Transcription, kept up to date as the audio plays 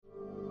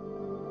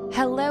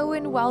Hello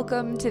and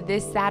welcome to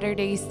this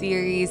Saturday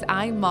series.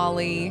 I'm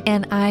Molly.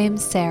 And I'm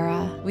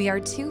Sarah. We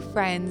are two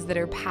friends that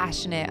are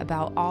passionate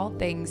about all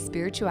things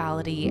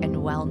spirituality and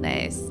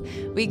wellness.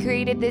 We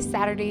created this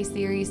Saturday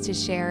series to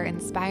share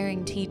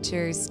inspiring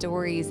teachers,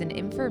 stories, and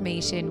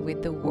information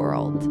with the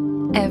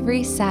world.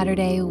 Every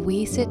Saturday,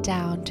 we sit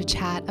down to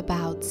chat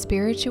about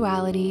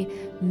spirituality,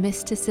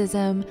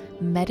 mysticism,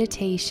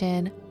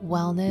 meditation,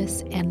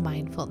 wellness, and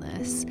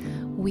mindfulness.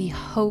 We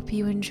hope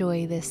you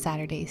enjoy this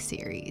Saturday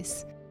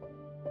series.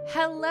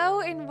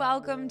 Hello and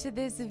welcome to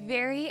this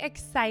very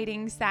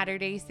exciting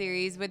Saturday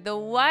series with the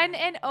one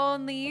and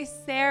only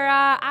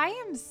Sarah.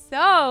 I am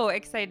so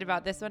excited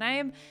about this one. I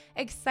am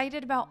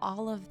excited about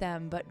all of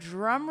them, but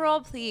drum roll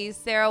please,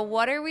 Sarah,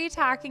 what are we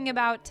talking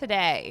about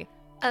today?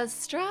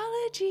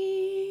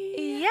 Astrology.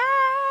 Yay!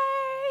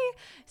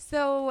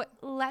 So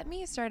let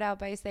me start out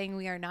by saying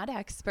we are not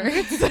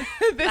experts.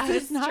 This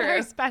is not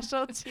our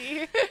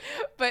specialty.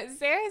 But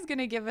Sarah's going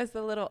to give us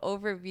a little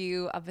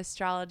overview of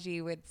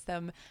astrology with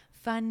some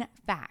fun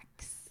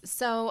facts.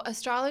 So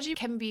astrology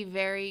can be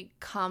very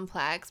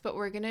complex, but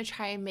we're going to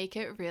try and make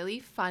it really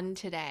fun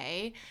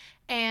today.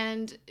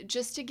 And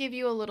just to give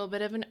you a little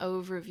bit of an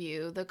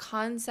overview, the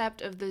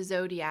concept of the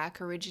zodiac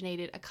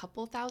originated a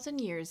couple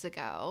thousand years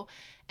ago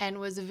and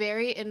was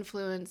very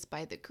influenced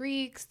by the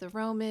Greeks, the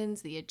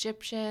Romans, the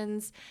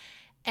Egyptians.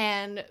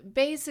 And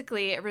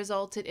basically, it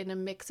resulted in a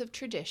mix of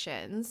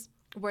traditions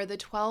where the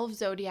 12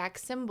 zodiac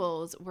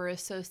symbols were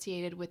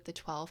associated with the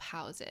 12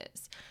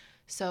 houses.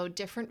 So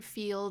different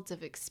fields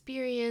of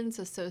experience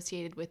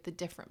associated with the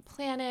different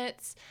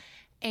planets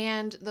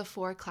and the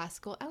four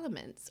classical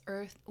elements,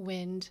 earth,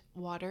 wind,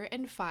 water,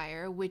 and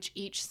fire, which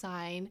each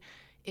sign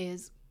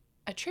is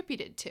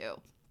attributed to.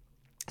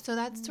 So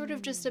that's sort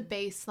of just a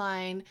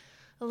baseline,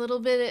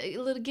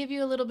 it'll give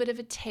you a little bit of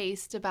a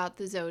taste about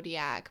the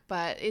zodiac,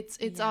 but it's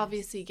yes.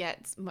 Obviously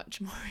gets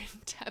much more in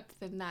depth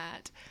than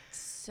that.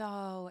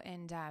 So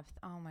in depth.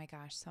 Oh my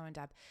gosh, so in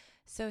depth.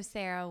 So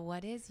Sarah,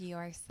 what is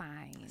your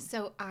sign?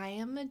 So I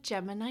am a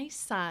Gemini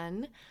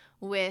sun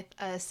with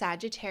a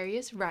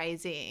Sagittarius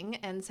rising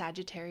and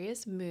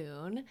Sagittarius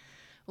moon,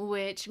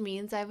 which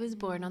means I was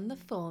born on the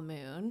full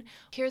moon.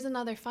 Here's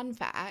another fun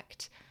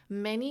fact.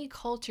 Many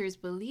cultures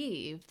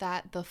believe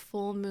that the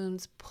full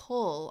moon's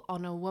pull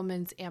on a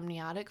woman's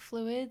amniotic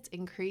fluids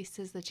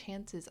increases the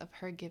chances of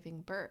her giving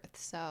birth.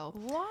 So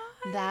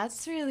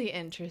that's really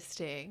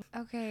interesting.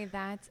 Okay,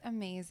 that's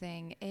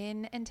amazing.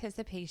 In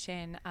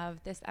anticipation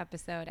of this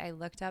episode, I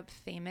looked up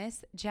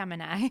famous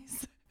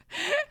Geminis.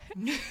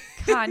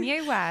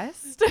 Kanye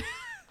West.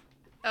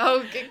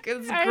 Oh,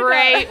 it's a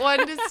great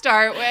one to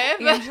start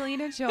with.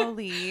 Angelina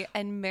Jolie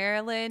and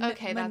Marilyn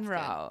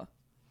Monroe.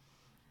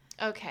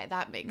 Okay,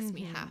 that makes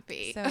me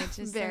happy. So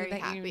just very so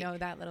that happy. You know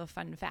that little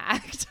fun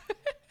fact.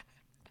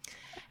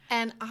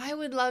 And I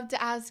would love to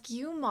ask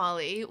you,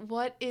 Molly,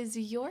 what is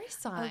your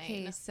sign?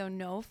 Okay, so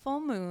no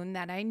full moon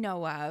that I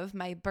know of.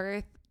 My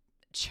birth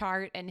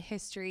chart and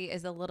history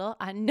is a little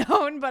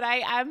unknown, but I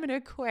am an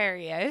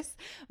Aquarius.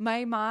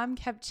 My mom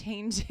kept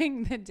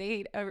changing the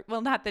date,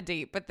 well, not the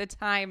date, but the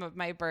time of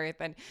my birth.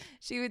 And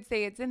she would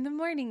say it's in the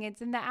morning, it's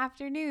in the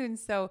afternoon.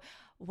 So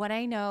what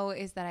I know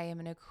is that I am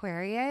an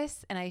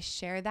Aquarius, and I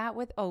share that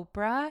with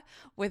Oprah,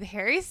 with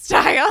Harry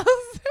Styles,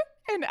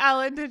 and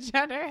Ellen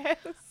DeGeneres.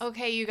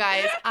 Okay, you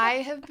guys, I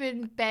have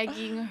been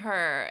begging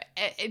her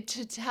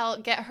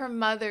to get her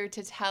mother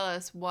to tell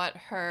us what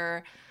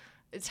her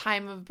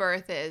time of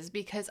birth is,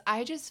 because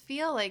I just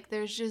feel like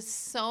there's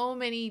just so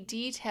many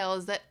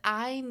details that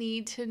I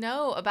need to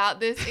know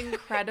about this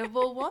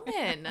incredible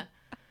woman.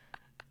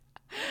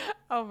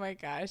 Oh my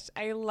gosh,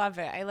 I love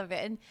it. I love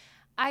it. And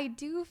I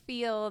do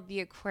feel the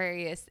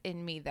Aquarius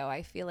in me, though.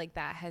 I feel like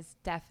that has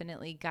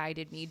definitely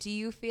guided me. Do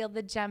you feel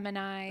the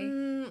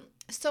Gemini?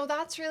 So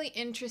that's really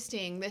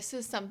interesting. This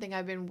is something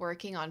I've been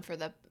working on for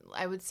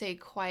I would say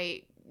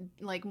quite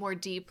more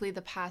deeply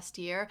the past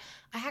year.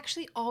 I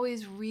actually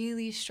always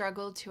really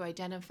struggled to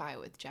identify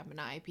with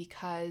Gemini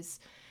because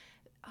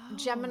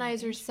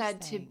Geminis are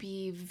said to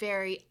be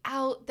very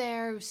out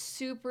there,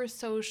 super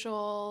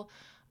social,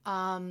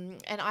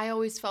 and I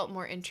always felt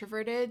more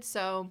introverted.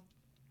 So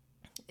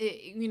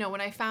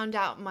when I found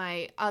out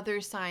my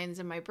other signs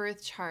in my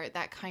birth chart,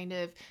 that kind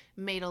of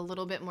made a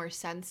little bit more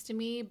sense to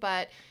me.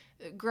 But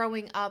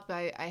growing up,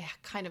 I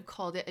kind of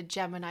called it a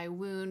Gemini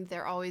wound.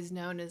 They're always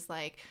known as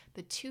like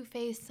the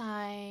two-faced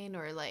sign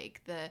or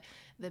like the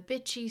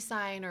bitchy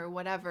sign or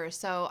whatever.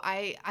 So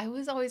I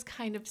was always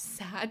kind of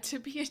sad to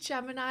be a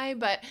Gemini,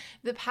 but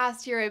the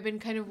past year I've been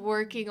kind of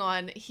working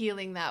on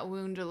healing that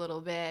wound a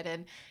little bit.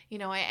 And,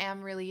 I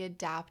am really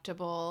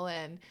adaptable,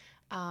 and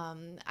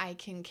I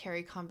can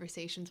carry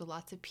conversations with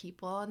lots of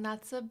people, and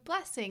that's a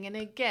blessing and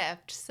a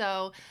gift.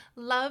 So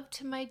love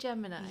to my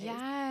Geminis.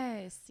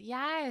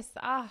 Yes.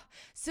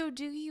 So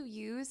do you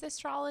use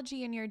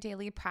astrology in your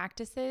daily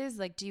practices?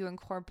 Like, do you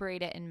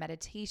incorporate it in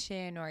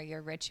meditation or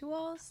your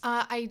rituals?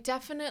 I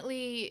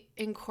definitely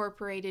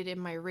incorporate it in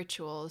my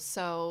rituals.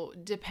 So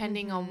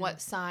depending on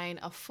what sign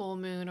a full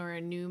moon or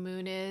a new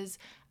moon is,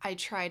 I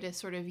try to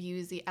sort of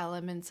use the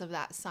elements of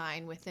that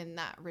sign within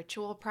that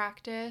ritual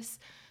practice.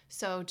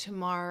 So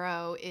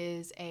tomorrow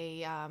is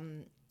a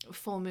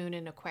full moon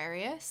in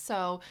Aquarius.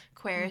 So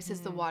Aquarius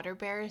is the water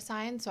bearer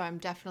sign. So I'm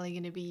definitely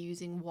going to be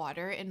using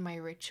water in my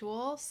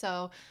ritual.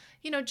 So,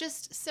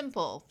 just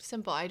simple.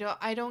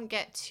 I don't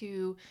get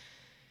too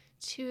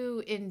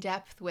in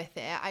depth with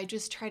it. I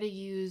just try to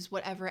use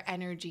whatever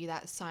energy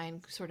that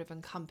sign sort of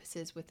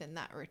encompasses within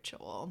that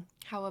ritual.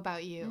 How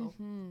about you?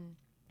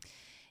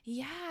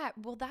 Yeah,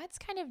 well, that's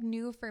kind of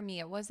new for me.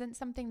 It wasn't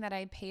something that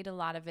I paid a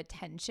lot of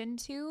attention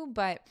to,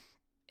 but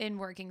in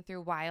working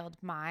through Wild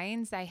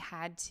Minds, I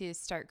had to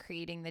start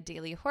creating the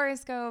daily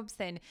horoscopes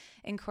and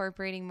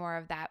incorporating more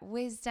of that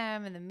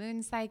wisdom and the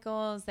moon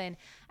cycles. And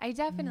I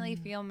definitely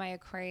feel my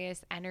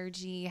Aquarius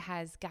energy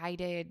has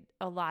guided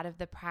a lot of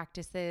the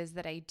practices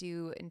that I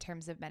do in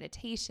terms of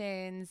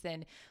meditations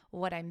and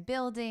what I'm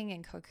building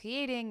and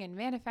co-creating and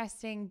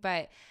manifesting.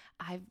 But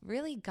I've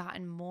really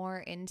gotten more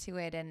into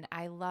it, and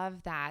I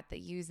love that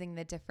using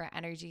the different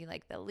energy,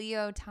 like the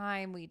Leo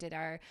time, we did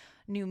our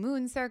new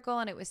moon circle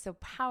and it was so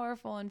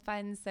powerful and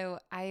fun. So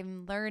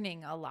I'm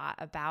learning a lot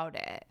about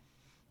it.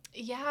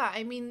 Yeah,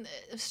 I mean,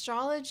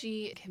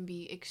 astrology can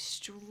be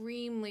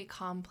extremely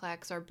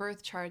complex. Our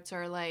birth charts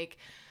are like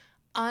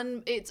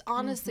it's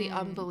honestly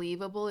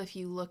unbelievable if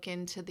you look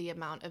into the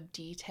amount of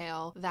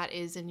detail that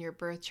is in your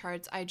birth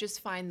charts. I just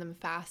find them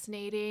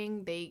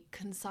fascinating. They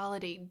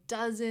consolidate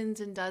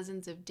dozens and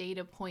dozens of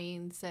data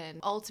points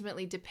and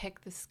ultimately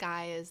depict the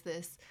sky as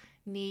this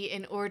neat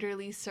and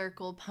orderly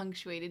circle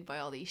punctuated by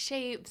all these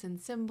shapes and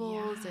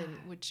symbols and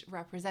which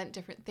represent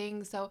different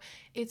things. So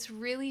it's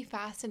really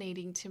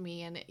fascinating to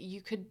me, and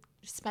you could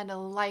spend a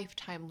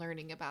lifetime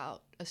learning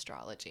about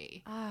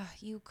astrology.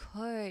 You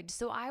could.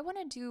 So I want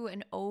to do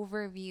an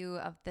overview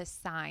of the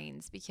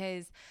signs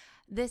because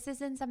this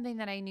isn't something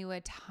that I knew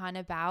a ton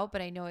about,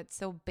 but I know it's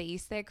so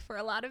basic for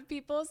a lot of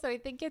people. So I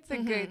think it's a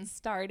good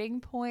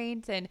starting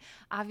point. And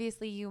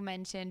obviously, you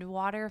mentioned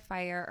water,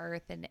 fire,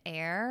 earth, and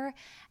air.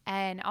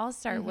 And I'll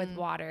start with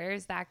water.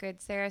 Is that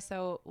good, Sarah?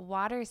 So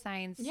water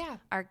signs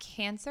are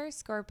Cancer,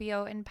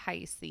 Scorpio, and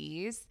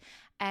Pisces.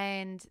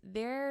 And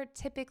they're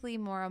typically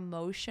more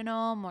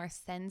emotional, more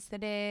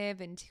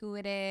sensitive,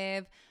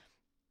 intuitive,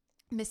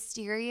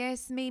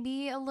 mysterious,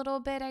 maybe a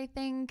little bit, I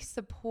think,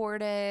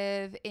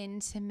 supportive,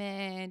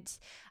 intimate,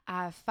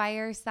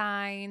 fire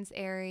signs,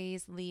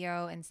 Aries,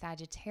 Leo, and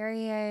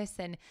Sagittarius.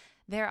 And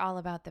they're all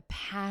about the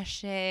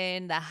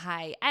passion, the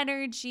high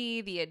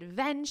energy, the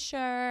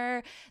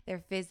adventure.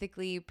 They're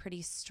physically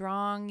pretty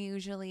strong,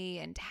 usually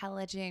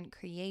intelligent,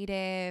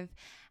 creative.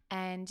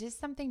 And just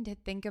something to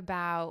think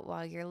about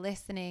while you're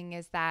listening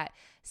is that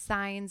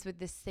signs with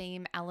the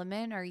same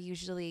element are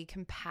usually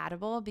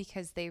compatible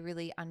because they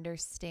really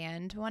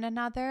understand one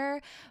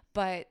another.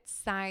 But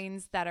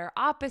signs that are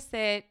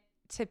opposite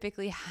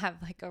typically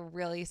have like a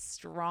really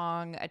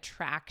strong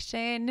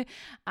attraction.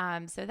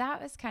 So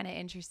that was kind of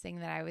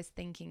interesting that I was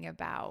thinking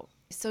about.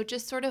 So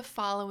just sort of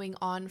following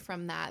on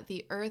from that,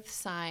 the earth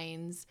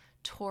signs,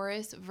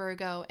 Taurus,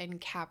 Virgo, and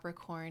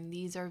Capricorn,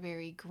 these are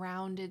very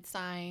grounded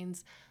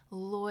signs,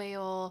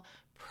 loyal,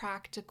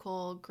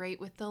 practical, great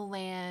with the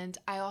land.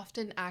 I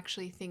often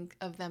actually think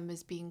of them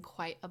as being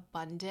quite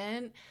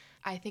abundant.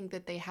 I think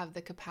that they have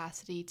the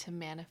capacity to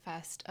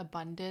manifest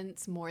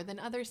abundance more than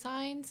other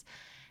signs.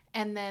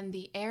 And then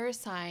the air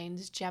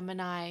signs,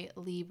 Gemini,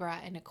 Libra,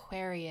 and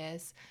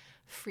Aquarius,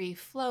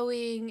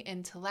 free-flowing,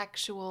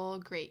 intellectual,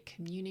 great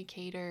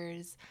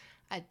communicators,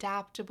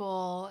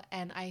 adaptable,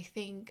 and I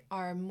think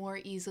are more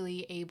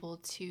easily able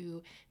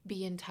to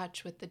be in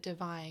touch with the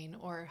divine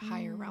or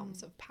higher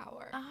realms of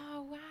power.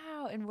 Oh,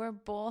 wow. And we're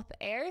both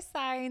air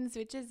signs,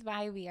 which is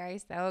why we are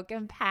so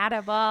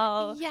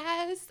compatible.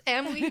 Yes,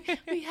 and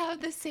we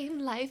have the same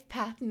life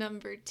path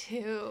number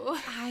 2.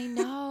 I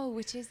know,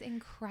 which is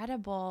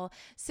incredible.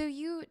 So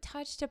you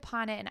touched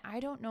upon it, and I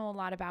don't know a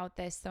lot about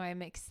this, so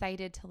I'm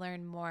excited to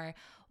learn more.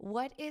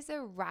 What is a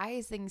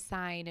rising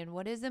sign, and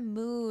what is a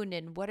moon,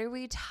 and what are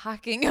we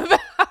talking about?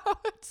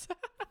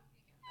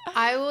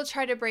 I will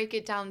try to break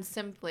it down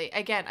simply.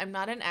 Again, I'm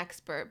not an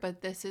expert,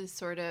 but this is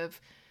sort of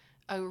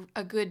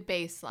a good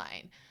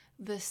baseline.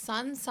 The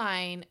sun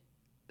sign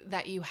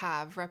that you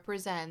have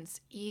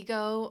represents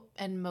ego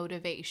and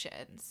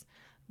motivations.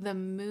 The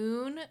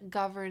moon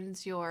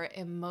governs your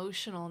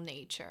emotional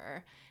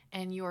nature,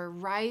 and your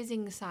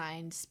rising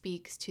sign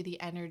speaks to the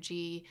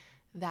energy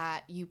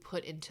that you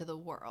put into the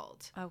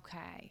world.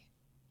 Okay.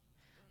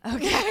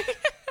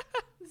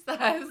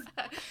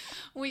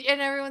 And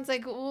everyone's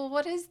like, well,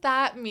 what does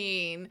that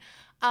mean?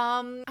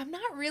 I'm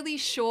not really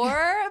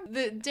sure.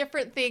 The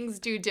different things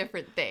do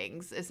different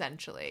things,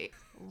 essentially.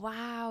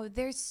 Wow,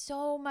 there's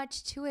so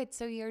much to it.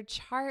 So your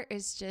chart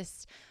is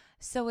just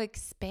so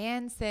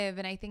expansive.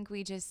 And I think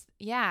we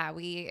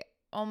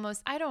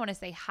almost, I don't want to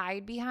say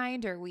hide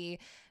behind, or we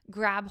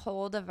grab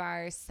hold of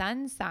our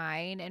sun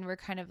sign and we're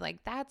kind of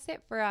like, that's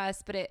it for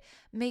us. But it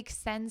makes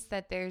sense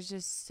that there's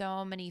just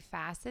so many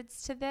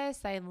facets to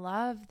this. I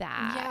love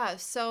that. Yeah.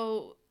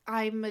 So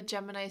I'm a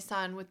Gemini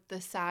sun with the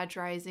Sag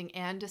rising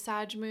and a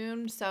Sag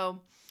moon.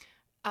 So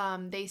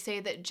They say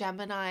that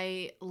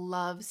Gemini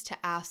loves to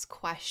ask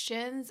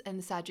questions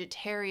and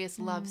Sagittarius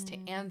loves to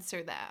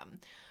answer them,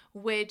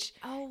 which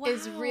Oh,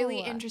 is really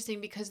wow. interesting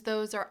because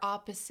those are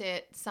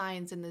opposite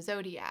signs in the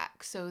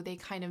zodiac. So they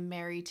kind of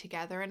marry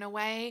together in a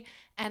way.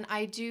 And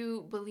I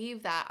do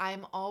believe that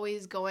I'm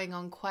always going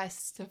on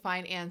quests to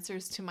find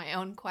answers to my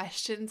own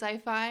questions, I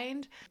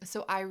find.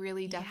 So I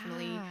really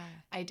definitely Yeah.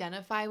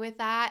 identify with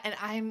that.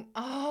 And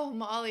oh,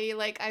 Molly,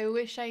 like I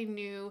wish I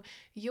knew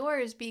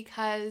yours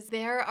because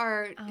there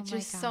are Oh my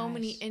just so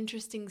many gosh.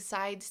 interesting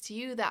sides to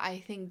you that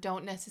I think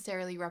don't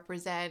necessarily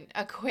represent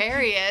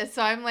Aquarius.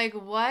 So I'm like,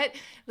 what?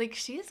 Like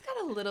she's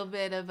got a little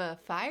bit of a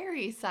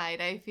fiery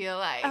side, I feel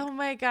like. Oh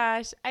my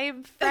gosh. I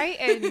am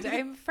frightened.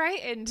 I'm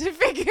frightened to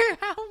figure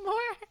out more.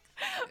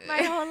 My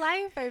whole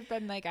life I've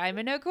been like, I'm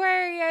an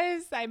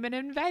Aquarius, I'm an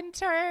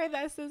inventor,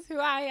 this is who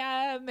I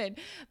am.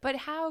 But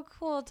how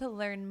cool to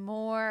learn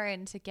more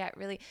and to get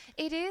really,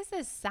 it is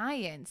a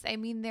science. I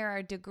mean, there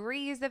are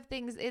degrees of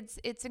things.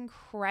 It's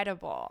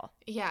incredible.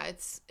 Yeah,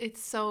 it's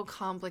so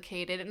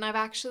complicated, and I've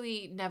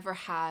actually never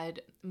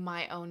had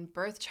my own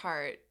birth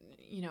chart,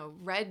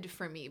 read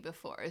for me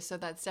before. So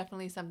that's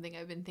definitely something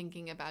I've been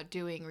thinking about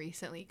doing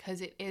recently because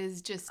it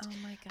is just Oh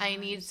my I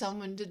need gosh.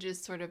 someone to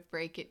just sort of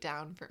break it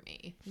down for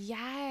me.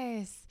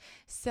 Yes.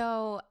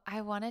 So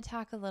I want to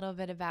talk a little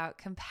bit about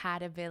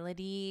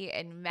compatibility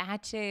and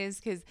matches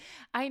because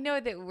I know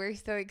that we're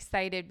so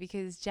excited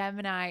because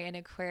Gemini and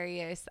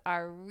Aquarius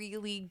are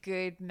really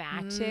good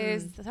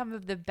matches. Mm. Some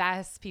of the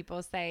best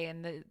people say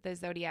in the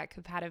zodiac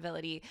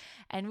compatibility.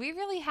 And we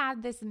really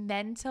have this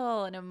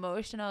mental and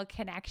emotional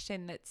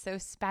connection that's so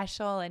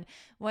special. And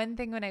one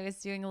thing when I was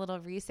doing a little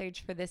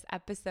research for this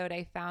episode,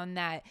 I found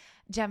that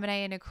Gemini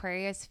and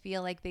Aquarius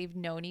feel like they've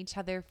known each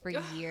other for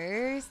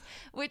years,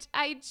 which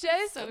I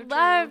just So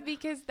love true.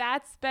 because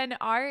that's been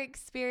our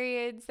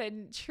experience.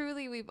 And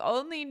truly, we've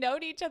only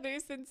known each other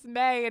since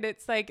May. And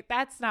it's like,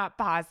 that's not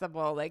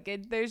possible. Like,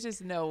 there's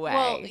just no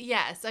Well, way.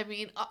 yes. I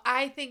mean,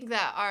 I think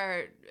that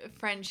our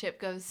friendship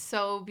goes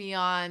so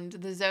beyond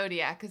the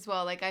zodiac as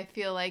well. Like, I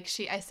feel like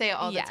I say it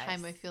all the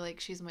time. Yes. I feel like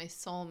she's my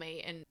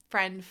soulmate in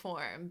friend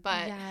form.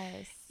 But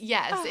Yes.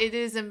 yes, Ah, it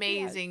is yes.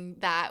 amazing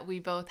that we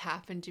both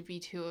happen to be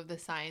two of the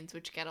signs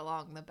which get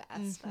along the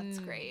best. That's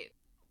Mhm. great.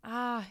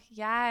 Ah,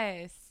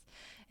 yes.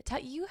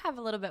 You have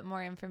a little bit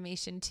more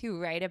information too,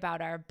 right?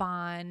 About our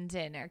bond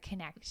and our So,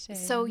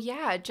 connection.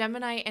 yeah,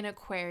 Gemini and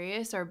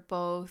Aquarius are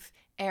both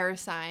air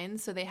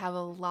signs. So, they have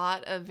a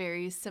lot of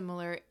very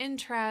similar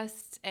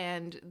interests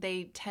and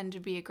they tend to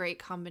be a great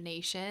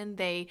combination.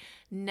 They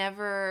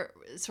never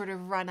sort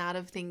of run out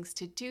of things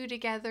to do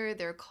together.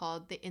 They're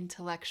called the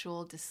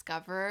intellectual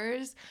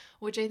discoverers,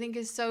 which I think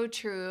is so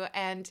true.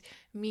 And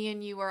me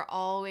and you are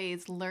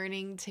always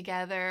learning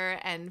together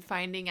and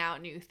finding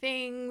out new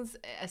things,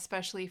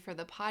 especially for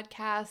the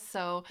podcast.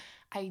 So,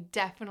 I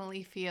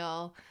definitely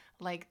feel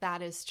like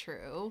that is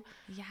true.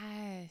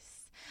 Yes.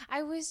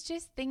 I was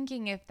just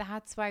thinking if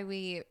that's why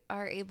we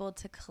are able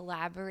to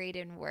collaborate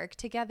and work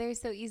together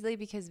so easily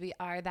because we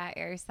are that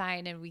air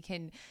sign and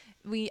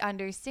we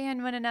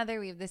understand one another.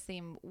 We have the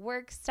same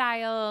work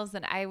styles.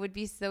 And I would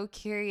be so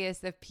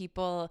curious if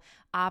people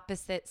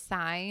opposite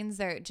signs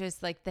are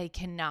just like they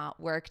cannot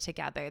work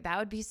together. That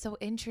would be so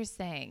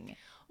interesting.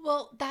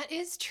 Well, that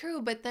is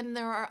true, but then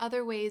there are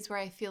other ways where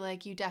I feel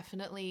like you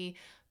definitely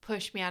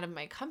push me out of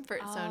my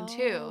comfort zone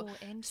too. Oh,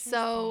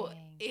 So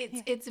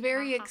interesting. it's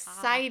very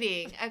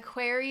exciting.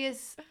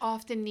 Aquarius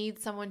often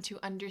needs someone to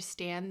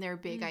understand their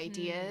big Mm-hmm.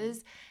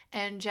 ideas,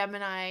 and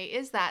Gemini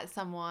is that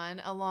someone,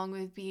 along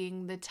with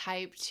being the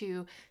type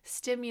to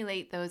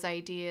stimulate those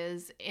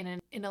ideas in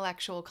an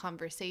intellectual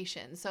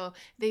conversation. So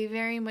they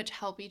very much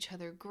help each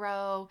other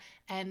grow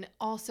and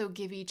also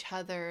give each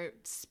other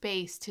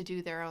space to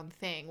do their own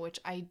thing, which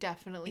I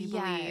definitely believe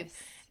Yes.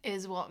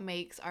 is what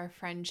makes our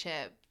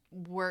friendship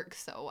work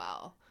so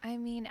well. I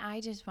mean, I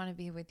just want to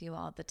be with you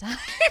all the time.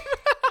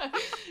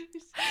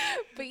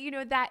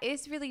 But that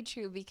is really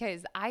true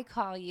because I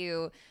call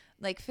you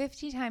like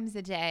 50 times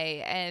a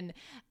day and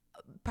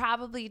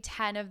probably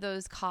 10 of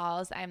those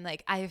calls I'm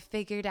like I've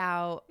figured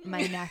out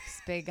my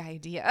next big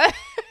idea.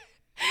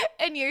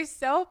 And you're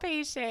so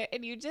patient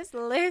and you just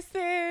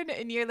listen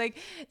and you're like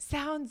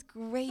sounds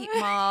great,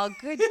 Mal.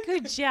 Good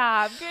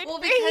job. Good Well,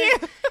 for you.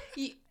 because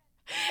y-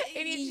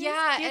 And you just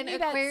yeah, give and me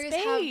that Aquarius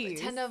have a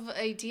space. ton of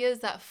ideas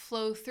that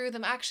flow through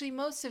them. Actually,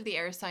 most of the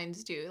air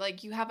signs do.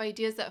 Like you have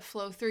ideas that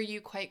flow through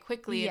you quite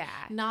quickly. Yeah.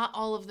 Not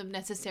all of them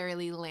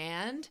necessarily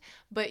land,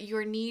 but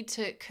your need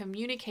to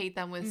communicate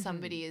them with Mhm.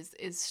 somebody is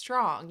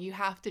strong. You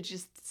have to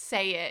just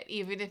say it,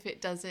 even if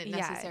it doesn't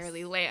Yes.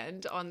 necessarily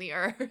land on the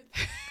earth.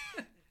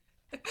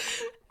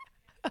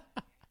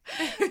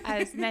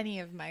 As many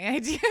of my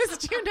ideas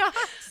do not.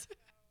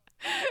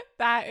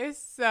 That is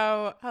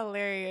so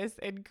hilarious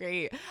and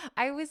great.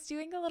 I was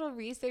doing a little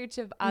research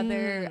of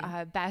other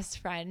Mm. best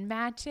friend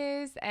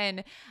matches,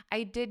 and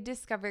I did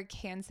discover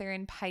Cancer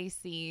and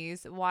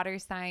Pisces, water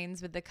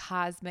signs with the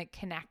cosmic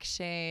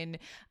connection,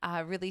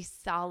 really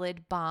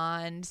solid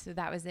bond. So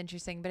that was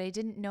interesting. But I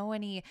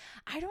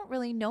don't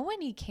really know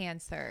any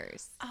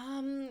Cancers.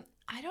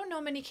 I don't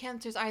know many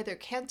cancers either.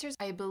 Cancers,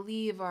 I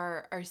believe,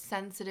 are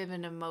sensitive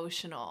and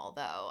emotional,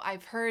 though.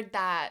 I've heard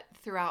that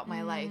throughout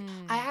my life.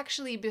 I Mm.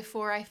 actually,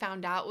 before I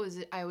found out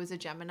I was a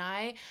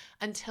Gemini,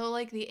 until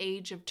like the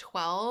age of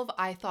 12,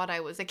 I thought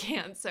I was a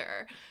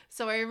Cancer.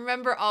 So I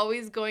remember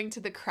always going to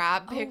the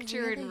crab Oh,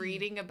 picture and really?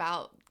 reading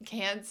about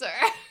Cancer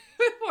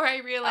before I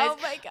realized,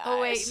 Oh my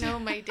oh wait, gosh. no,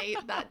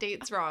 that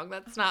date's wrong.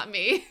 That's not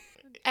me.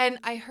 And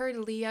I heard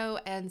Leo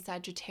and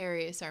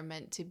Sagittarius are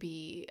meant to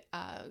be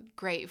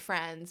great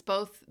friends,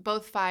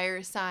 both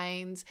fire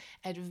signs,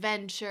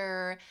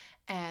 adventure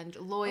and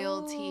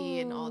loyalty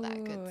and all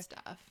that good Oh,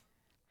 stuff.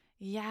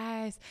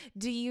 yes.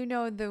 Do you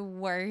know the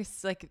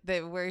worst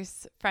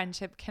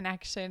friendship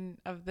connection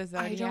of the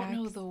I don't know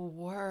zodiacs? the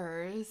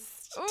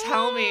worst.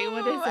 Tell me,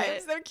 what Ooh, is I'm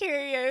it? so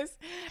curious.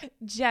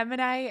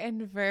 Gemini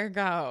and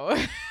Virgo.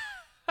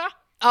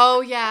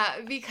 Oh yeah,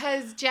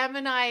 because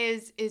Gemini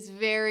is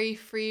very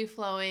free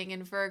flowing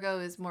and Virgo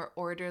is more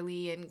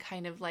orderly and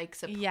kind of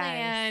likes a Yes.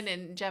 plan,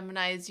 and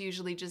Geminis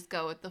usually just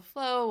go with the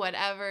flow,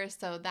 whatever.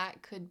 So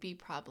that could be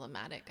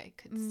problematic, I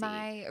could see.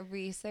 My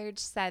research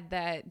said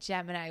that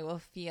Gemini will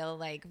feel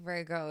like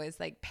Virgo is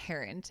like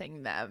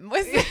parenting them.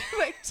 Was it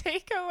like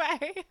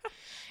takeaway?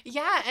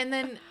 Yeah, and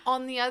then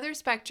on the other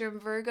spectrum,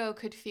 Virgo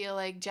could feel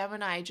like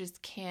Gemini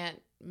just can't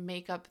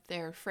make up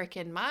their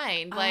freaking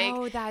mind. Like,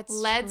 Oh, that's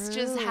let's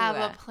just have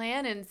true. a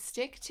plan and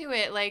stick to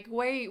it. Like,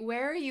 wait,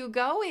 where are you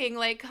going?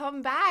 Like,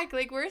 come back.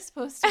 Like, we're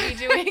supposed to be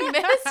doing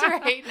this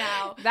right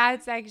now.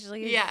 That's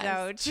actually Yes.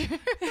 so true.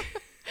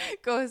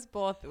 Goes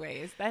both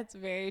ways. That's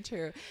very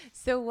true.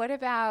 So what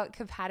about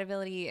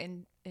compatibility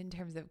in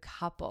terms of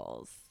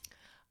couples?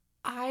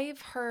 I've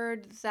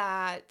heard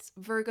that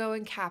Virgo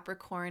and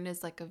Capricorn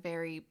is like a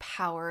very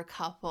power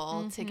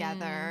couple Mhm.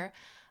 together.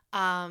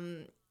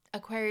 Um,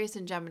 Aquarius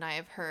and Gemini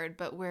I've heard,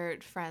 but we're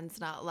friends,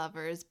 not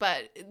lovers.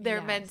 But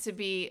they're meant Yes. to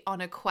be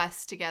on a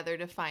quest together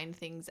to find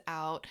things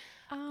out.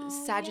 Oh,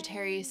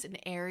 Sagittarius yay. and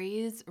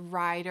Aries,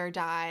 ride or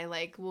die,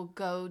 like we'll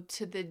go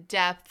to the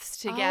depths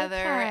together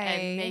and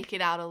Okay. make it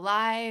out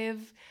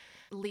alive.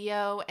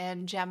 Leo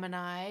and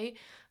Gemini,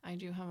 I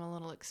do have a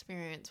little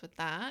experience with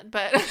that,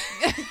 but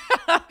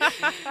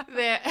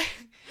the-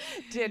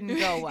 Didn't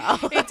go well.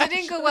 it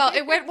didn't go well. Actually.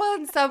 It went well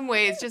in some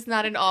ways, just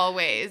not in all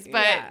ways.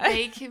 But Yeah.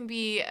 they can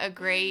be a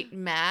great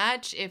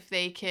match if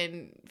they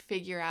can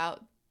figure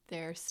out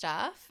their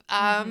stuff.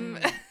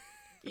 Mhm.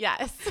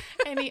 Yes.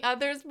 Any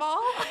others, Ball?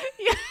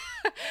 Yeah.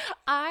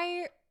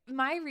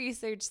 My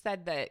research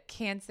said that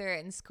Cancer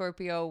and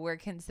Scorpio were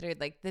considered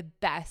like the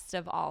best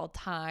of all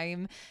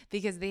time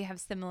because they have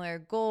similar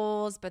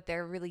goals, but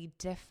they're really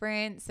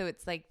different. So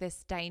it's like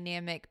this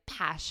dynamic,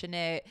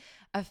 passionate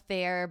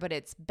affair, but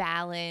it's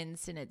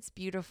balanced and it's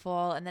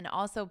beautiful. And then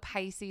also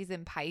Pisces,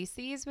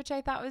 which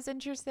I thought was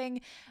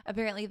interesting.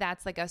 Apparently,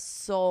 that's like a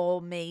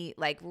soulmate,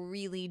 like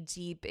really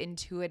deep,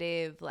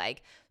 intuitive,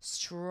 like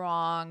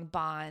strong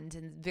bond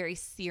and very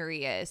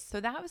serious. So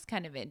that was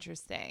kind of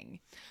interesting.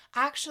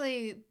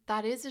 Actually,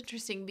 that is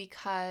interesting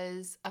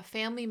because a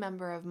family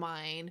member of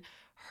mine,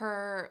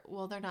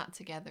 well, they're not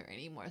together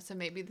anymore, so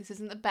maybe this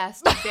isn't the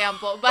best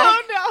example, but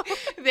Oh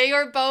no. they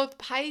are both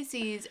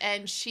Pisces,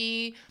 and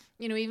she,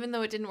 even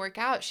though it didn't work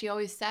out, she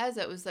always says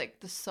it was like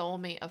the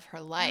soulmate of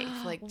her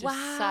life, like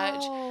just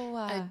such a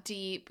Wow.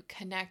 deep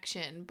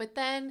connection. But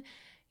then,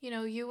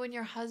 you and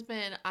your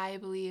husband, I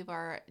believe,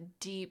 are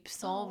deep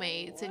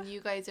soulmates, Oh. and you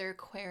guys are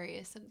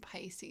Aquarius and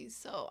Pisces.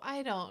 So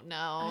I don't know.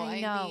 I I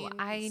know, mean,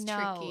 I it's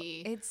know.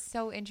 tricky. It's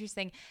so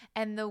interesting.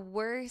 And the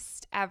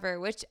worst ever,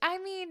 which I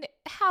mean,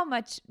 how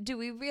much do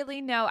we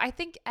really know? I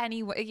think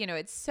anyway,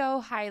 it's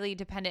so highly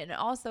dependent. And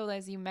also,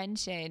 as you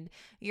mentioned,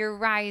 your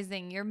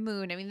rising, your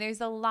moon. I mean,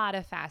 there's a lot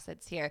of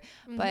facets here.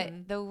 But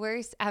Hmm. the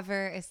worst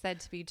ever is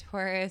said to be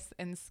Taurus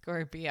and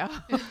Scorpio.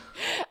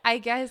 I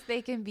guess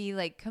they can be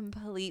like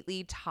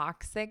completely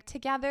toxic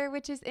together,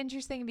 which is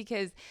interesting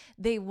because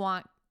they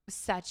want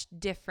such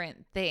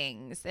different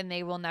things and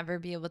they will never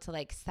be able to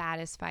like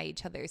satisfy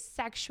each other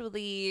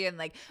sexually and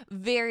like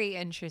very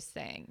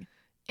interesting.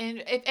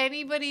 And if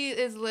anybody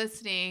is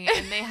listening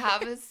and they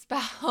have a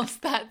spouse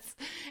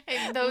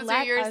and those are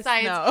Let your us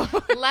signs, know.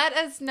 let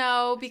us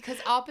know because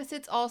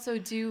opposites also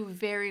do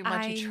very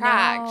much I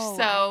attract. know,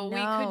 So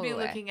I we could be know.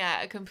 looking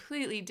at a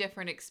completely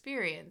different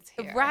experience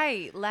here.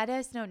 Right. Let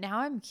us know. Now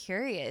I'm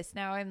curious.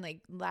 Now I'm like,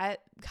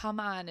 come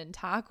on and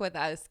talk with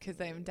us because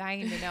I'm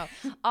dying to know.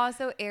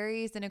 Also,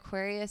 Aries and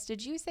Aquarius.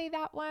 Did you say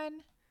that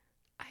one?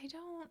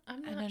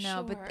 I'm I not don't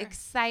know, but sure.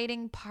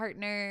 exciting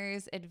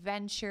partners,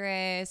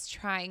 adventurous,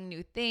 trying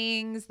new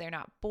things. They're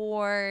not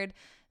bored.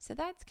 So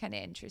that's kind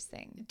of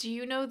interesting. Do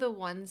you know the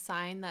one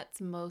sign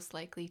that's most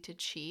likely to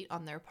cheat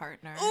on their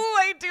partner? Oh,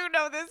 I do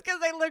know this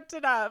because I looked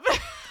it up.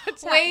 Wait,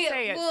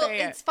 Say it, well, say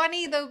it. it's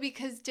funny though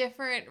because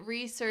different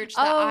research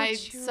that Oh, I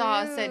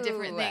saw said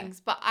different true. things,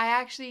 but I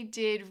actually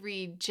did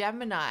read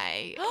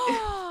Gemini.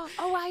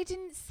 Oh, I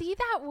didn't see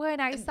that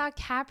one. I saw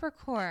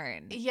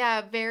Capricorn.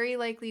 Yeah, very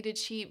likely to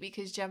cheat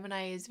because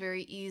Gemini is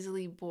very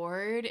easily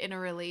bored in a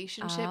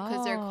relationship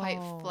because they're quite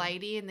Oh.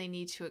 flighty and they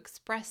need to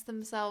express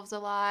themselves a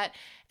lot.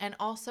 And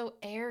also also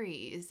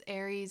Aries.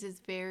 Aries is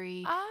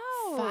very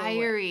Oh,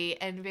 fiery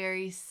and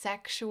very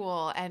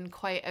sexual and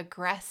quite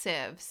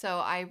aggressive. So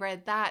I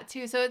read that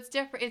too. So it's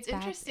different. It's that's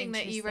interesting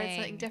that you read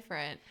something interesting.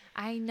 different.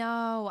 I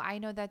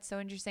know that's so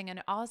interesting.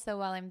 And also,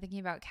 while I'm thinking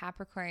about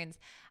Capricorns,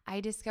 I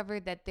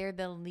discovered that they're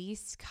the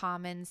least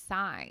common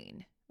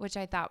sign, which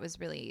I thought was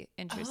really Oh,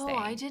 I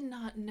interesting. did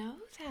not know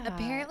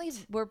Apparently,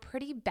 that. we're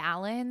pretty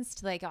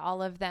balanced. Like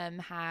all of them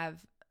have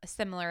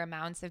similar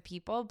amounts of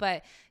people,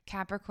 but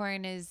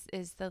Capricorn is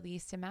the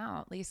least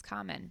amount, least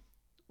common.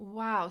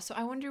 Wow. So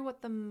I wonder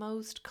what the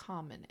most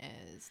common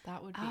is.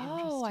 That would be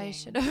Oh, I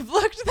should interesting. have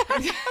looked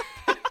that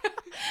up.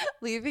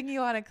 Leaving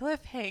you on a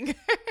cliffhanger.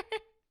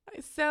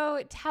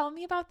 So tell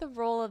me about the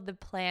role of the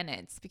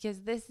planets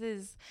because this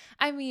is,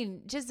 I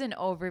mean, just an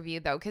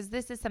overview though, because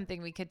this is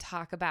something we could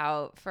talk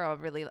about for a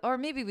really, or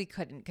maybe we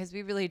couldn't because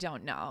we really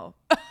don't know.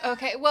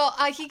 Okay, well,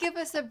 I can give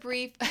us a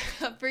brief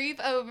a brief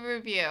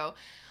overview.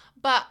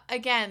 But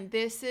again,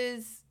 this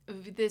is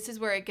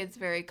where it gets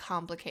very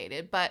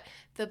complicated, but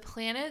the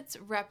planets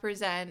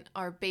represent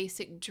our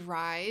basic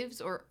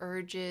drives or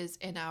urges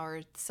in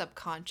our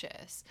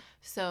subconscious.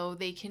 So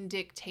they can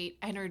dictate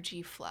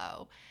energy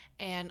flow.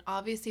 And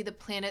obviously, the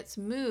planets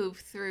move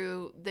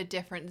through the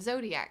different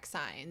zodiac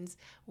signs,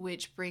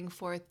 which bring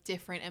forth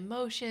different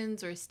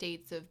emotions or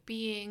states of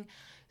being.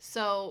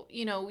 So,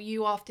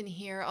 you often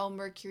hear, oh,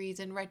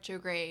 Mercury's in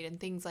retrograde and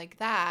things like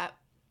that.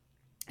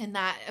 And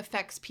that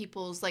affects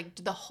people's, like,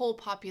 the whole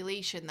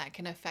population, that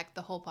can affect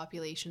the whole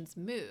population's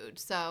mood.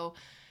 So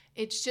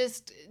it's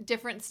just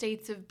different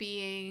states of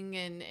being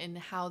and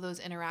how those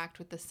interact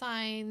with the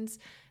signs.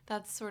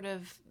 That's sort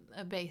of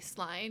a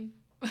baseline.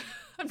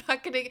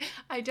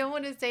 I don't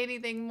want to say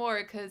anything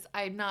more because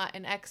I'm not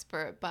an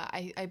expert, but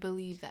I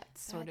believe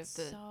that's sort of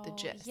the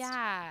gist.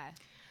 Yeah.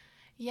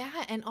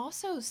 Yeah, and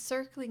also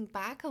circling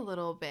back a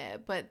little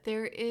bit, but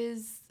there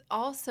is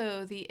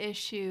also the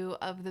issue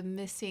of the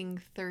missing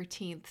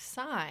 13th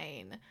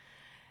sign.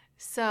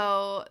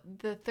 So,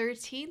 the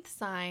 13th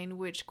sign,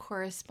 which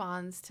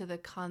corresponds to the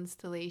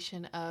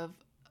constellation of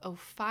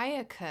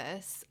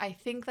Ophiuchus, I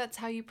think that's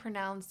how you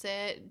pronounce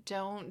it.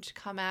 Don't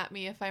come at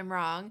me if I'm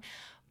wrong.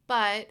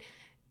 But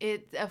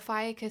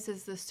Ophiuchus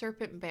is the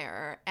serpent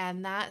bearer,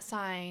 and that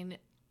sign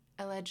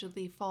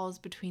allegedly falls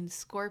between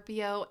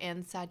Scorpio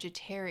and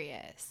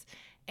Sagittarius.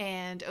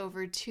 And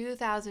over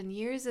 2,000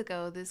 years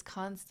ago, this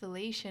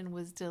constellation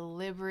was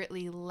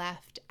deliberately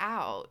left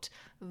out,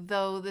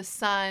 though the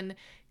sun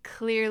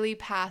clearly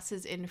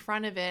passes in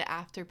front of it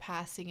after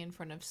passing in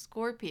front of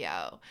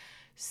Scorpio.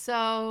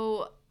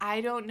 So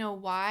I don't know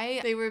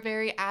why. They were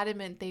very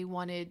adamant they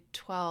wanted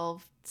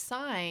 12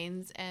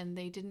 signs and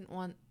they didn't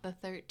want the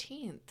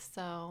 13th.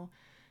 So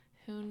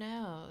who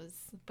knows?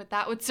 But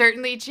that would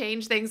certainly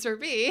change things for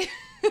me.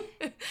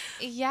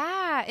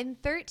 Yeah.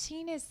 And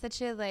 13 is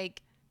such a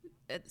like,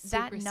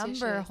 that number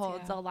Superstitious,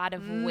 holds yeah. a lot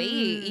of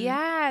weight.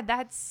 Yeah,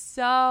 that's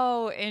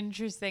so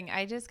interesting.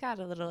 I just got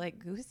a little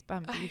like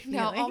goosebumpy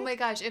No, feeling. oh my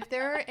gosh. If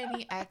there are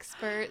any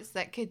experts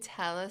that could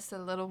tell us a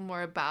little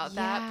more about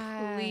Yeah.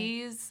 that,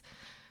 please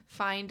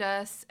find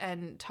us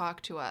and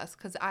talk to us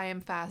because I am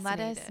Let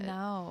fascinated. us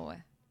know.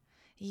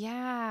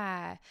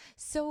 Yeah.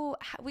 So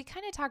we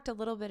kind of talked a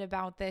little bit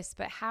about this,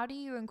 but how do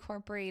you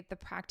incorporate the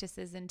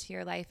practices into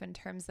your life in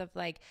terms of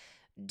like,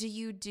 do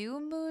you do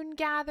moon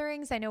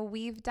gatherings? I know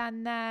we've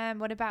done them.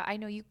 What about, I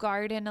know you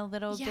garden a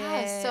little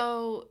Yeah, bit.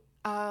 so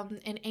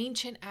an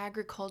ancient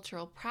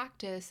agricultural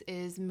practice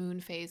is moon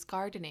phase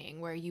gardening,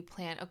 where you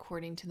plant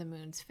according to the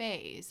moon's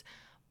phase.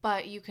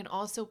 But you can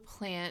also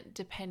plant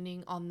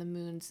depending on the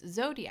moon's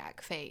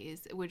zodiac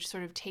phase, which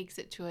sort of takes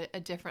it to a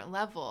different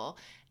level.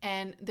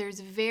 And there's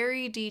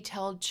very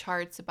detailed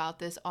charts about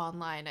this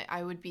online.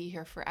 I would be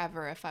here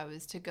forever if I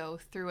was to go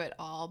through it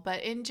all.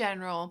 But in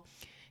general,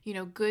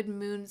 good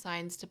moon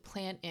signs to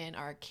plant in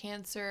are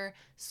Cancer,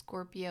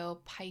 Scorpio,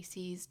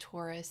 Pisces,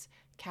 Taurus,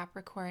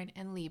 Capricorn,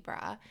 and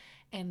Libra.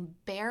 And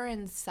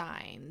barren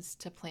signs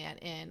to plant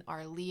in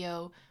are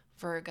Leo,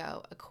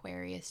 Virgo,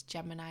 Aquarius,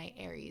 Gemini,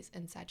 Aries,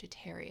 and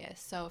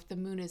Sagittarius. So if the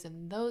moon is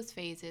in those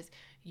phases,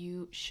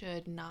 you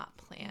should not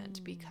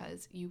plant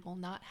because you will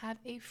not have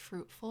a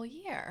fruitful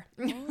year.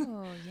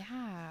 Oh,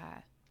 yeah.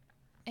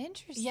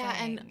 Interesting. Yeah,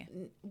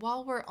 and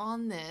while we're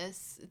on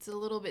this, it's a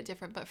little bit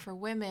different, but for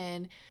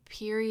women,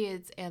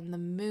 periods and the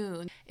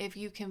moon, if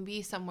you can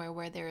be somewhere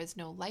where there is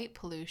no light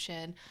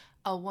pollution,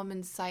 a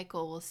woman's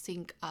cycle will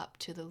sync up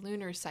to the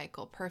lunar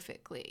cycle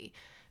perfectly.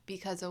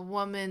 Because a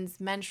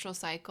woman's menstrual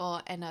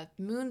cycle and a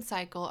moon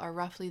cycle are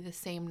roughly the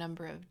same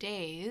number of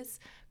days.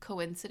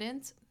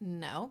 Coincidence?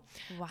 No.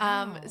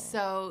 Wow.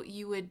 So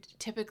you would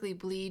typically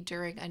bleed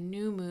during a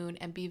new moon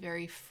and be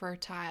very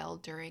fertile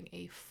during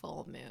a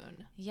full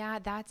moon. Yeah,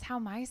 that's how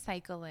my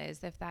cycle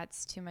is. If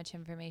that's too much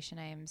information,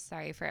 I am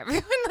sorry for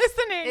everyone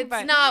listening. It's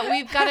but not.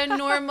 We've got to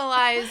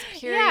normalize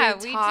period yeah,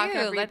 we talk, do.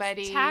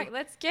 everybody.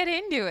 Let's get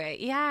into it.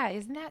 Yeah,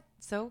 isn't that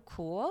so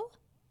cool?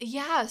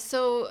 Yeah,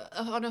 so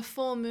on a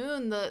full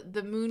moon,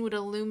 the moon would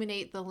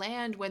illuminate the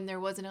land when there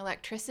wasn't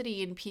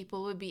electricity, and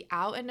people would be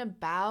out and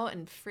about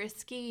and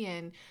frisky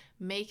and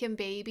making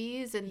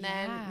babies. And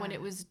then when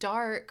it was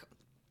dark,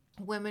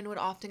 women would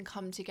often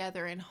come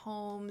together in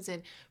homes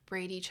and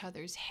braid each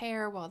other's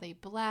hair while they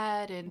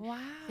bled and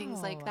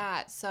things like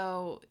that.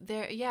 So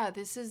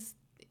this is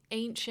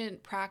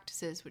ancient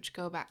practices which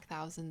go back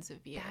thousands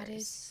of years. That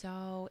is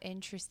so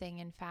interesting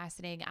and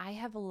fascinating.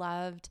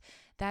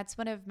 That's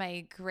one of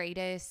my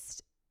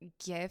greatest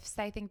gifts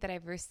I think that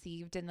I've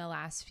received in the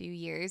last few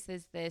years,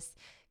 is this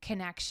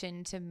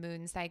connection to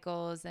moon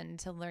cycles and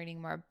to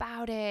learning more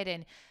about it,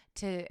 and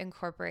to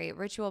incorporate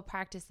ritual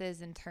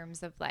practices in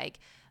terms of like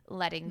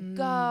letting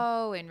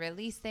go and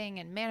releasing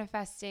and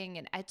manifesting.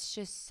 And it's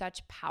just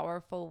such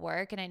powerful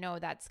work. And I know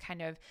that's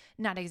kind of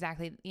not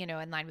exactly,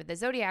 in line with the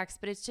zodiacs,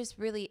 but it's just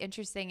really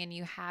interesting. And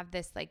you have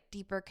this like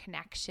deeper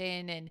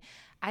connection, and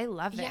I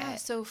love it. Yeah.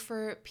 So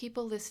for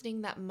people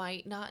listening that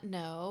might not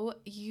know,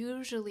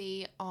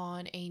 usually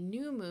on a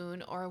new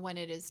moon or when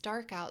it is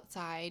dark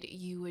outside,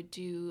 you would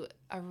do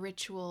a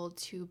ritual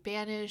to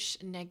banish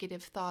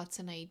negative thoughts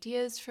and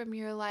ideas from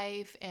your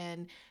life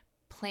and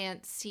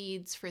plant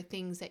seeds for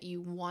things that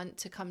you want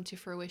to come to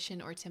fruition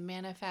or to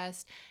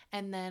manifest.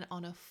 And then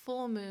on a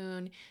full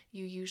moon,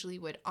 you usually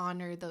would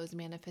honor those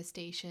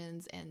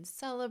manifestations and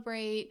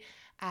celebrate,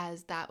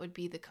 as that would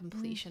be the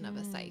completion of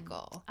a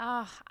cycle.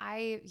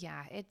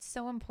 It's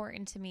so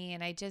important to me.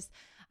 And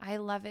I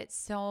love it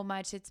so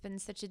much. It's been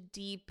such a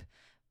deep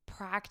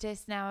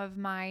practice now of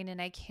mine,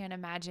 and I can't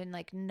imagine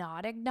like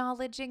not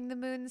acknowledging the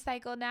moon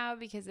cycle now,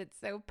 because it's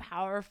so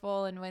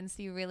powerful. And once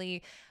you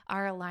really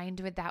are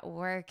aligned with that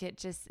work,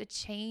 it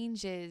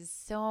changes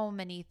so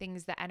many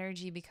things. The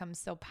energy becomes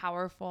so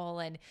powerful,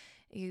 and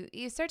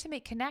you start to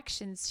make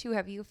connections too.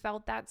 Have you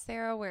felt that,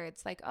 Sarah, where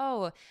it's like,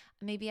 oh,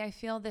 maybe I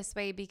feel this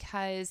way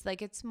because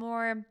like it's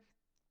more,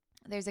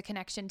 there's a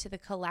connection to the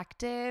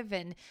collective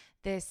and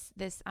this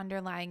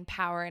underlying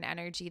power and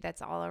energy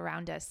that's all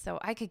around us. So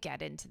I could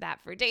get into that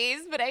for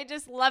days, but I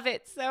just love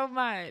it so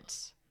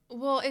much.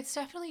 Well, it's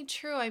definitely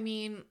true. I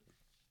mean,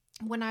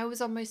 when I was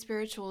on my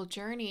spiritual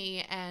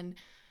journey, and,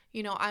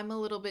 I'm a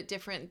little bit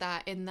different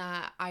in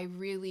that I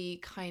really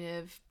kind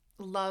of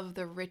love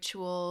the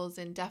rituals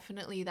and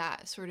definitely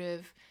that sort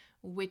of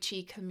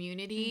witchy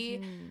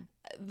community.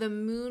 The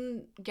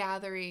moon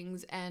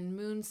gatherings and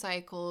moon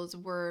cycles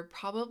were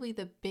probably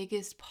the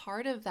biggest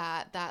part of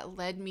that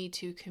led me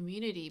to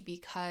community,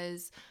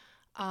 because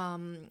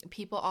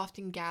people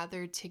often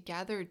gathered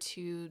together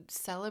to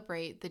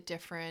celebrate the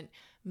different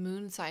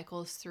moon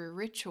cycles through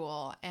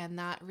ritual. And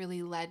that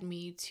really led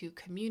me to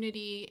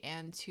community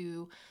and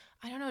to,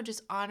 I don't know,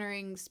 just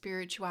honoring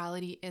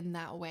spirituality in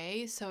that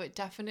way. So it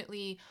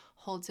definitely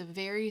holds a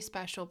very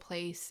special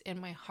place in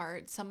my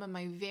heart. Some of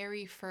my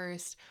very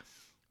first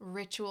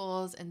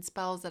rituals and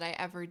spells that I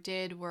ever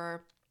did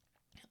were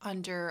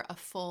under a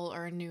full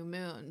or a new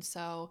moon.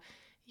 So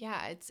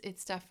yeah,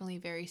 it's definitely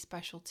very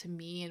special to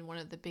me and one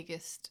of the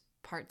biggest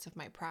parts of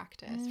my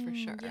practice for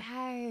sure.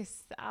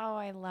 Yes. Oh,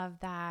 I love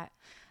that.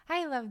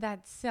 I love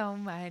that so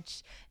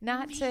much.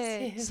 Not Me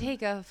to too.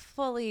 take a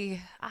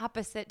fully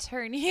opposite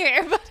turn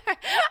here, but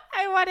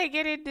I want to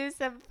get into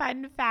some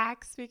fun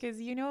facts,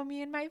 because you know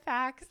me and my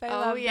facts. I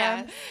love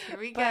them. Here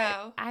we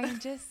But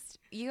go.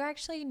 you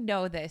actually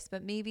know this,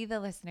 but maybe the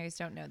listeners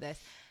don't know this.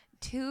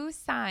 2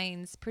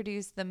 signs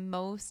produce the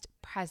most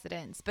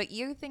presidents, but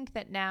you think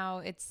that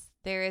now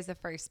there is a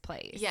first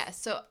place.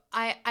 Yes, so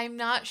I'm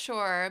not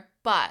sure,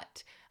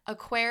 but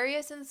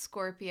Aquarius and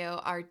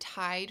Scorpio are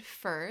tied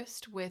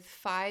first with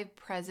 5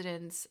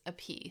 presidents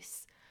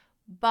apiece.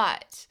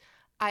 But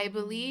I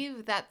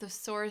believe that the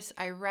source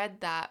I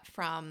read that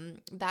from,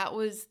 that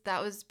was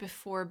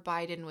before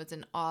Biden was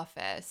in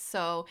office.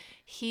 So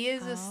he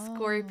is a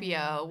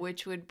Scorpio,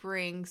 which would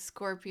bring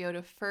Scorpio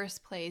to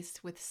first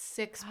place with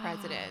 6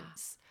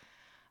 presidents.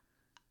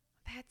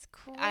 That's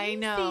crazy. I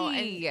know.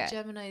 And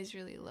Gemini is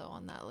really low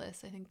on that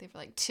list. I think they've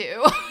like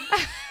 2.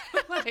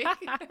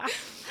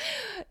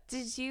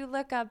 Did you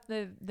look up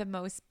the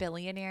most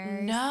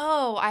billionaires?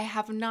 No, I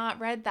have not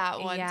read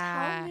that one.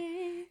 Yeah. Tell me.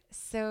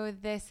 So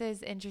this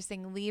is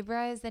interesting.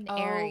 Libras and Oh,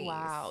 Aries.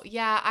 wow.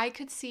 Yeah, I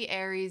could see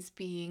Aries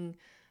being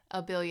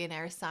a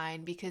billionaire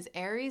sign, because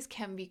Aries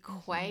can be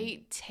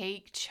quite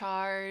take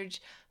charge,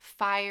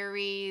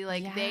 fiery.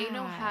 Like they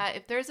know how,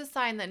 if there's a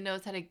sign that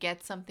knows how to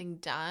get something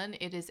done,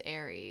 it is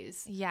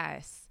Aries.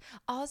 Yes.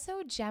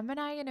 Also,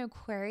 Gemini and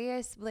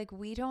Aquarius, like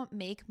we don't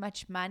make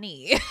much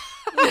money.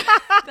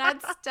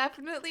 That's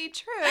definitely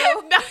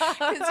true.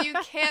 Because you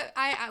can't,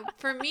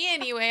 for me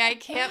anyway, I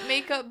can't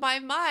make up my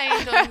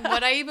mind on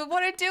what I even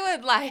want to do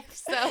in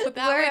life. So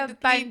we're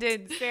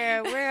abundant,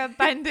 Sarah. We're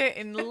abundant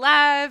in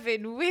love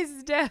and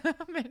wisdom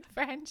and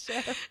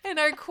friendship. And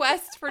our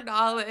quest for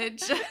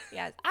knowledge.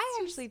 Yes. I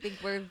actually think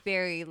we're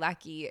very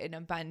lucky and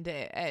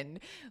abundant, and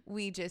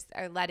we just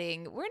are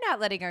we're not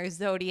letting our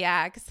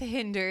zodiacs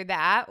hinder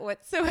that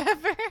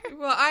whatsoever.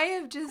 Well, I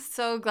am just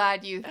so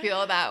glad you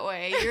feel that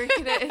way. You're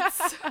gonna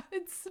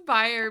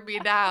inspire me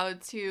now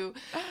to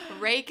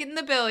rake in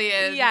the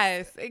billions.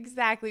 Yes,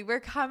 exactly. We're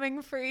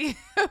coming for you.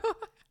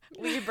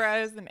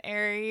 Libras and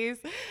Aries.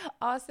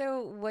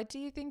 Also, what do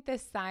you think the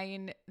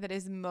sign that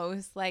is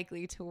most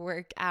likely to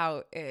work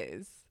out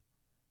is?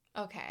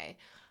 Okay.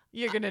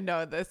 You're going to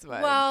know this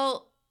one.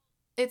 Well,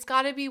 it's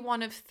got to be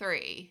one of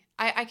three.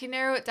 I can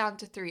narrow it down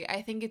to three.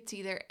 I think it's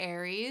either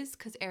Aries,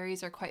 because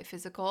Aries are quite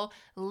physical,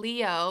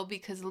 Leo,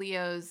 because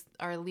Leos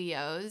are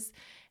Leos,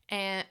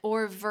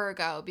 or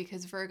Virgo,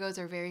 because Virgos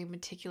are very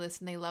meticulous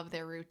and they love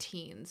their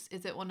routines.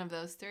 Is it one of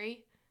those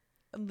three?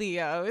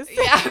 Leos.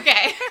 Yeah,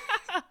 okay.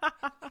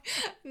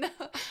 No,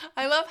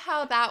 I love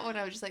how that one,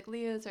 I was just like,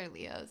 Leos are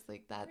Leos.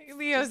 Like that's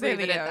Leos are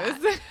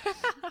Leos.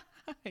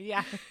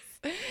 Yes.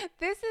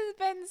 This has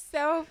been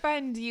so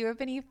fun. Do you have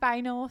any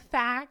final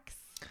facts?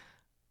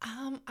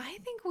 I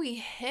think we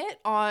hit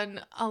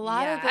on a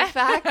lot of the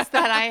facts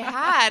that I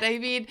had. I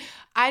mean,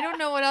 I don't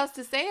know what else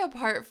to say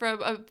apart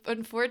from,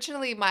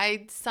 unfortunately,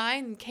 my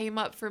sign came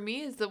up for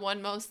me as the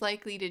one most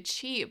likely to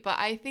cheat. But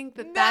I think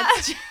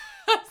that's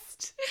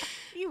just...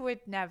 You would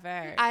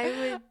never.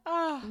 I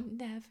would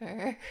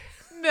never.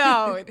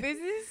 No, this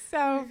is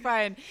so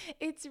fun.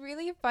 It's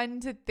really fun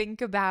to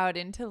think about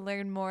and to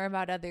learn more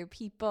about other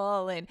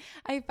people. And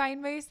I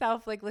find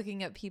myself like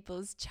looking at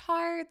people's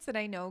charts, and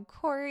I know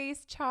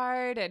Corey's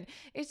chart, and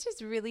it's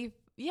just really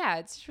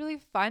it's really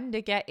fun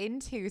to get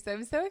into. So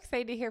I'm so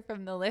excited to hear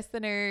from the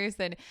listeners.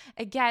 And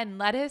again,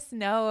 let us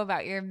know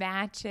about your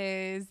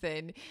matches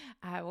and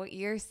what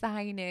your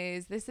sign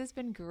is. This has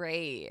been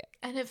great.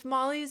 And if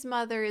Molly's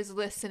mother is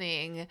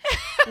listening,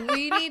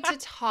 we need to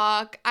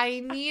talk.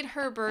 I need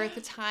her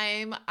birth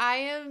time. I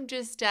am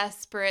just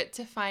desperate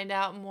to find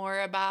out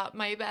more about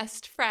my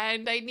best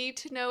friend. I need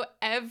to know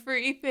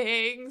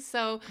everything.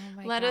 So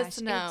let us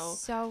know.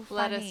 It's so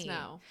funny. Let us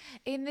know.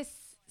 In this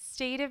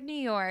state of New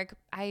York,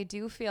 I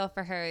do feel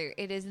for her.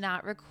 It is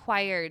not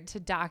required to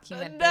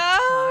document the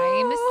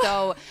time.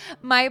 So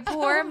my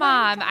poor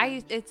mom,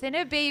 it's in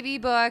a baby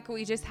book.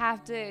 We just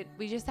have to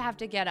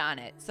get on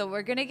it. So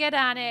we're gonna get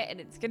on it,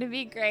 and it's gonna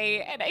be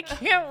great. And I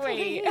can't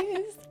wait.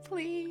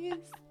 Please.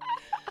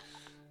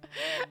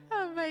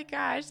 Oh my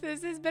gosh,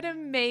 this has been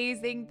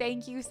amazing.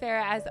 Thank you,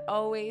 Sarah, as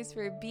always,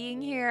 for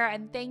being here.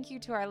 And thank you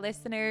to our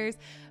listeners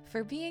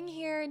for being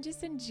here and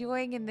just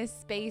enjoying in this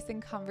space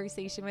and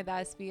conversation with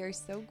us. We are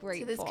so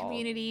grateful. To this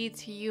community,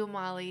 to you,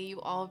 Molly, you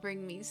all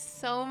bring me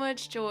so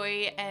much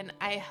joy. And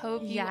I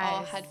hope you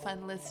all had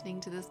fun listening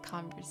to this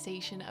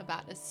conversation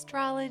about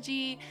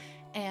astrology.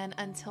 And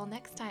until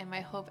next time,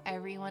 I hope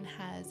everyone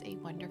has a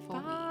wonderful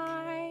week.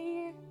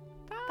 Bye.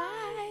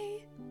 Bye.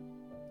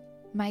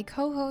 My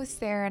co-host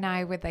Sarah and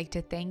I would like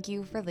to thank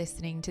you for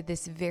listening to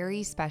this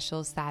very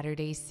special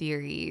Saturday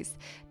series.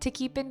 To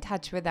keep in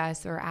touch with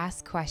us or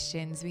ask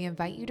questions, we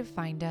invite you to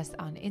find us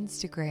on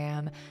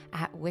Instagram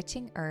at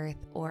Witching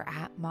Earth or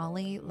at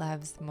Molly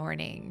Loves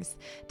Mornings.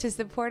 To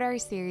support our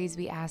series,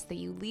 we ask that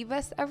you leave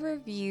us a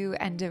review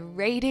and a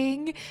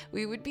rating.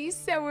 We would be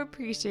so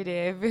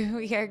appreciative.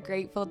 We are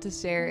grateful to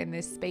share in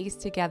this space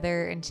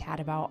together and chat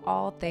about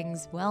all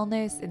things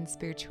wellness and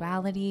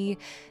spirituality.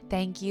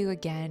 Thank you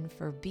again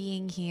for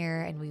being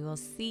here, and we will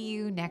see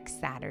you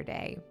next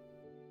Saturday.